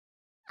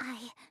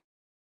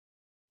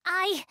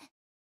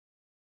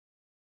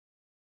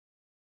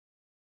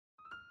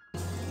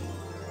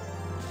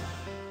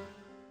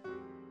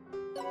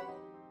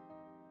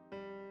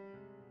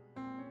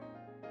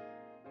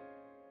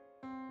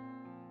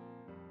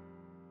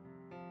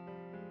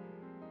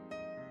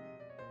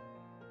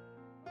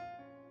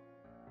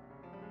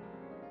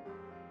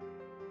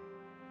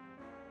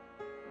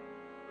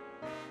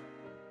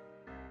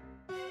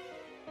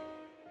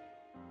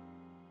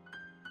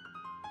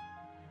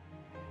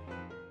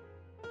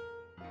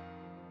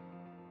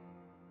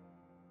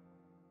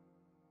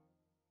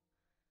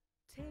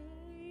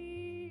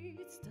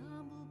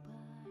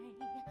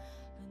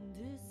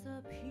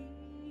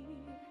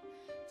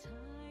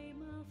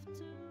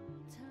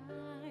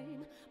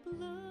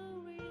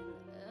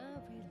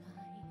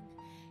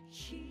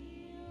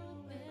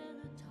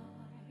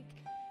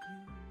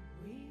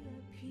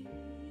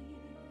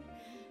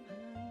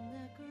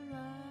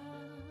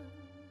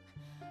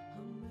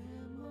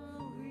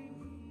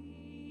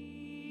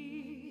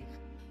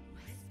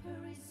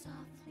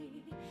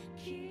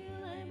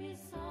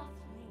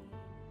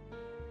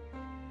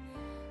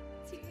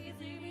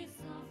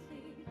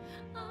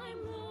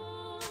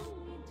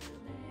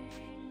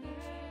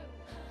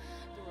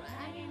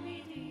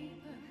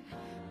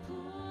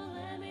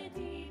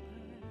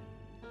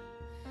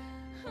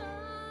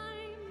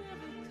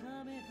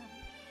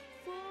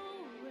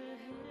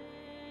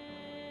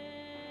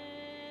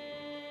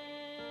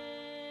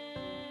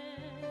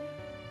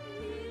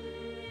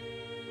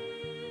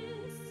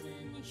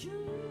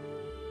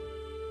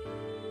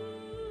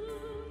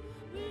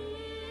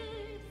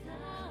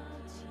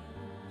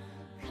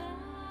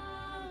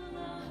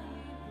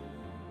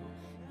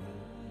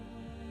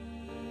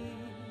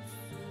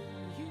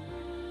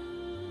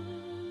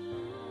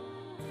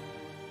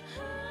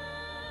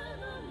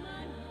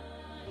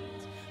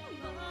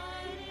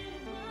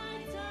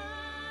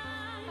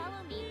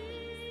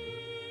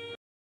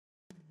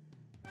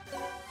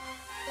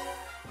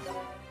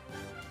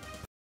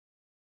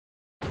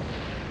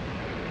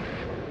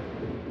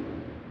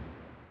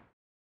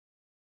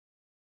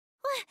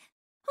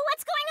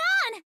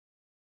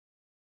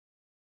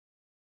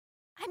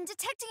 I'm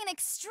detecting an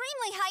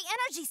extremely high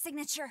energy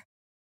signature.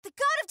 The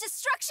God of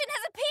Destruction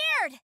has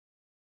appeared!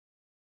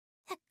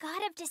 The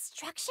God of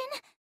Destruction?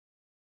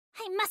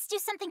 I must do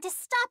something to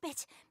stop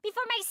it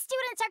before my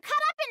students are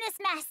caught up in this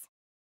mess!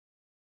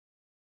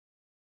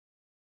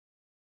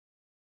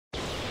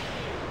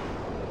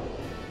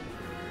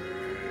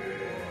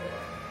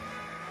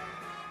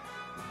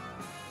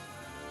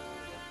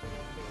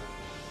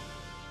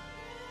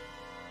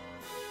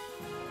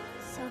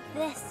 So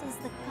this is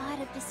the God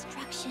of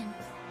Destruction.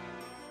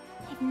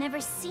 I've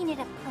never seen it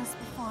up close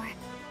before.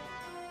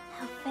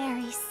 How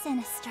very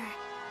sinister.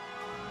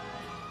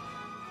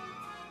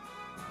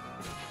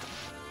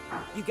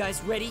 You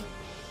guys ready?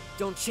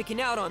 Don't chicken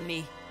out on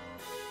me.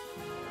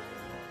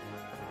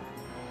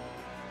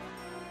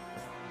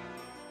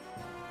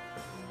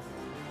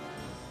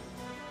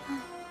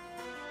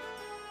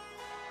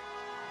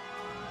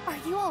 Are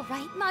you all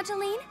right,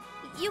 Mageline?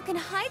 You can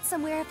hide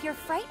somewhere if you're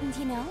frightened,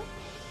 you know?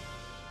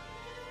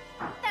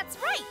 That's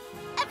right!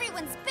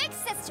 Everyone's big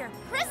sister,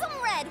 Prism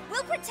Red,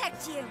 will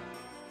protect you!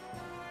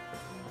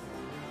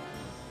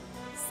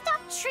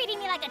 Stop treating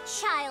me like a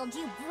child,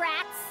 you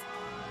brats!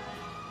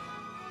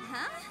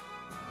 Huh?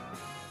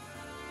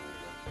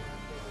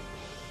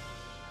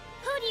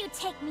 Who do you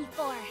take me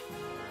for?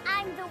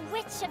 I'm the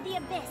Witch of the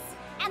Abyss,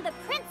 and the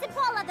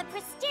principal of the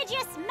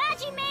prestigious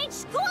Magi-Mage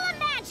School of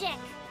Magic!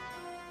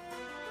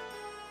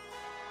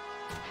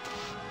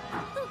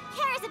 Who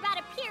cares about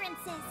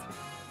appearances?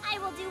 I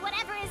will do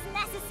whatever is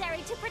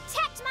necessary to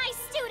protect my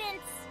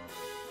students!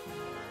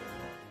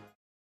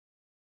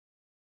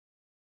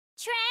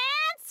 Transform!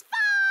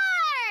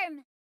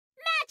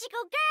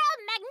 Magical girl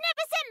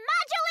Magnificent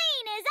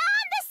Mageline is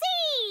on the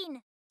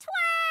scene! Twirl!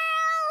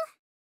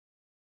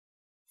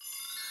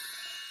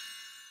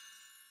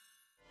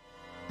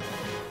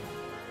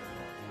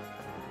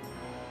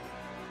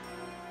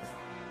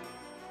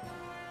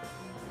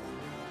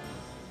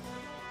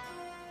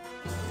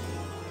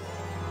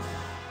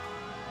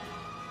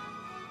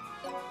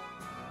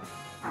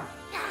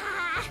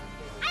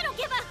 I don't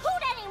give a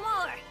hoot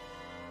anymore!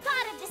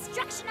 God of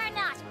Destruction or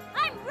not,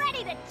 I'm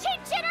ready to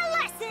teach it a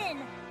lesson!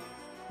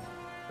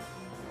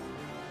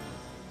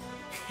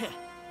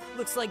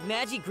 Looks like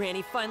Magi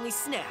Granny finally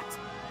snapped.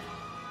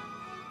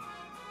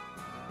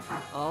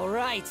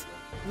 Alright,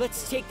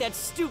 let's take that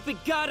stupid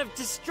God of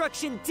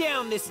Destruction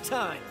down this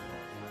time!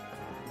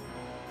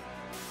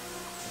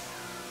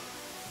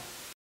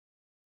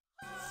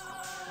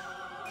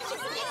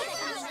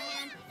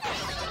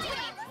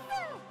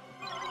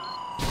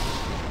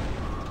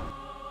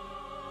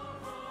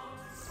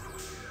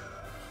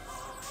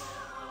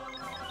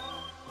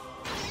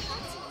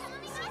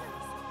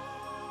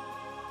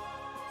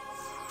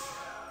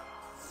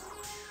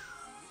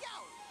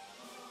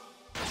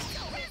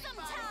 Prism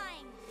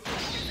time!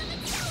 Prism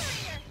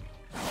Accelerator!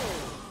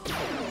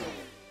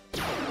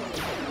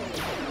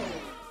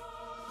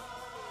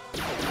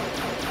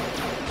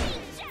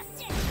 Need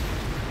justice!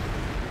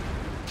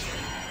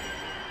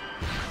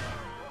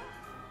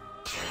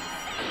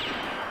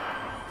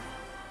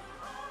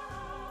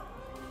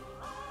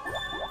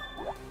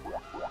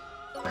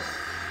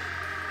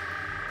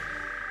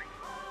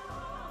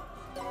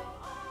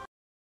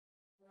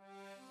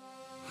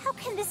 How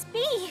can this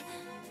be?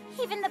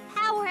 Even the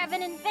power of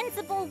an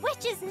invincible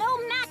witch is no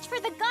match for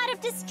the God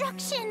of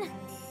Destruction!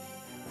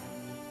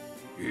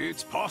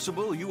 It's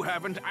possible you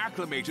haven't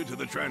acclimated to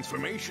the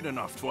transformation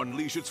enough to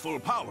unleash its full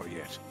power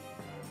yet.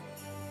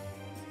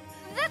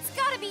 That's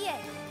gotta be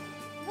it!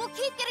 We'll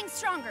keep getting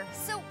stronger,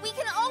 so we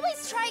can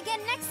always try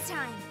again next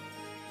time!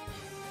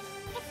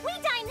 If we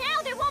die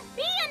now, there won't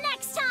be a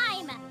next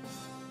time!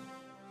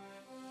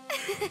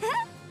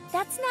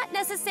 That's not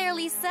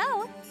necessarily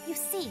so. You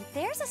see,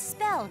 there's a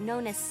spell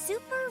known as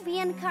Super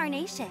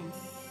Reincarnation.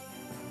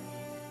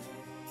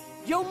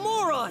 Yo,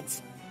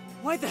 morons!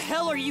 Why the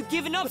hell are you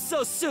giving up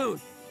so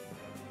soon?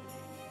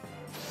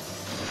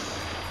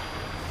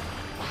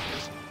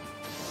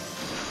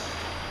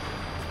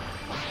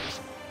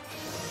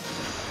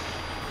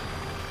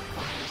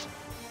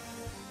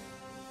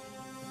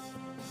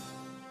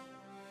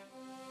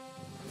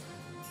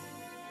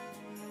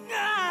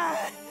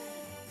 Ah!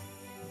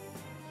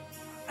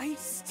 I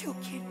still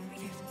can't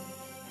read it.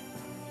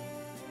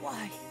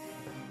 Why?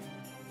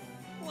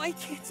 Why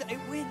can't I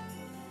win?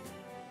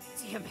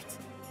 Damn it.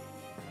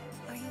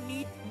 I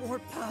need more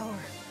power.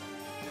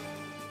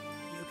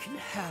 You can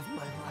have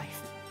my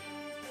life.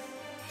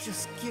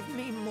 Just give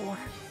me more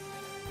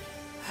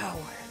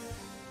power.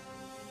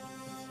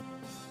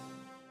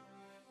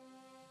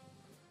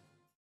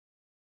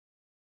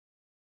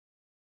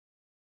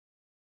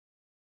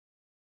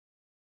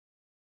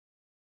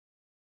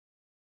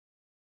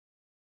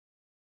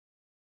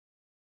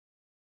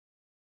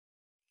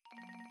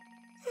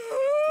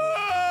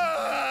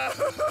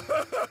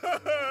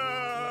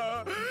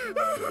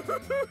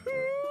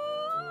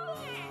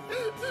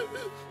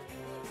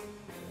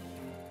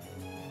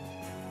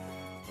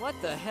 What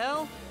the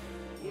hell?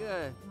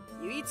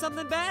 You eat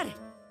something bad?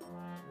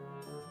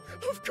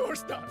 Of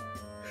course not.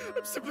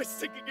 I'm simply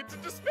sinking into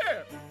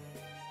despair.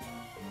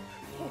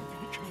 Oh,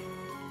 Mika,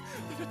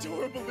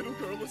 adorable little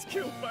girl was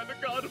killed by the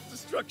god of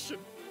destruction.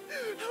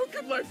 How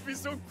could life be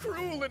so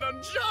cruel and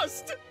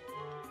unjust?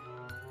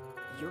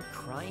 You're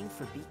crying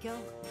for Biko?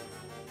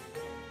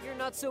 You're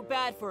not so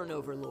bad for an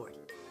overlord.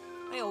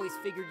 I always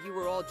figured you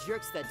were all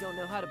jerks that don't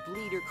know how to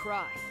bleed or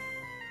cry.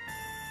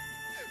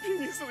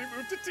 Being easily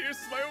moved to tears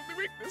is my only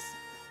weakness.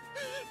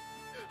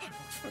 I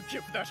won't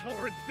forgive that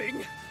horrid thing.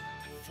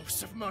 The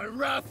force of my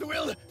wrath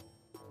will...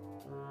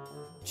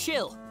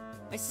 Chill.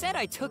 I said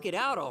I took it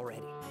out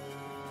already.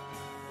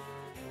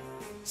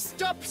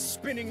 Stop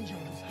spinning your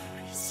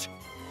lies.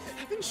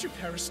 Haven't you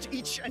perished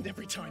each and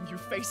every time you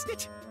faced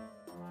it?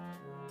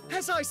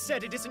 As I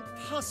said, it isn't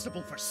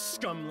possible for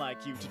scum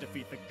like you to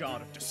defeat the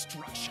god of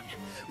destruction.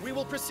 We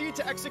will proceed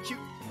to execute...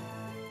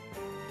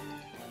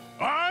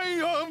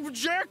 I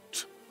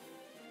object!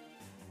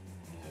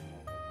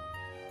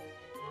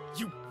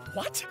 You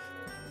what?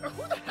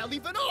 Who the hell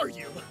even are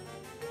you?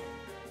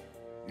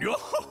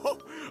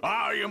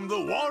 I am the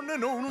one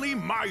and only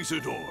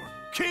Misador,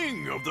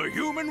 king of the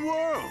human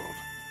world.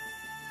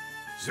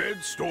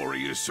 Zed's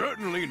story is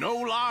certainly no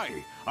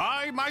lie.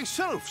 I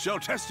myself shall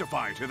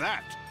testify to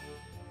that.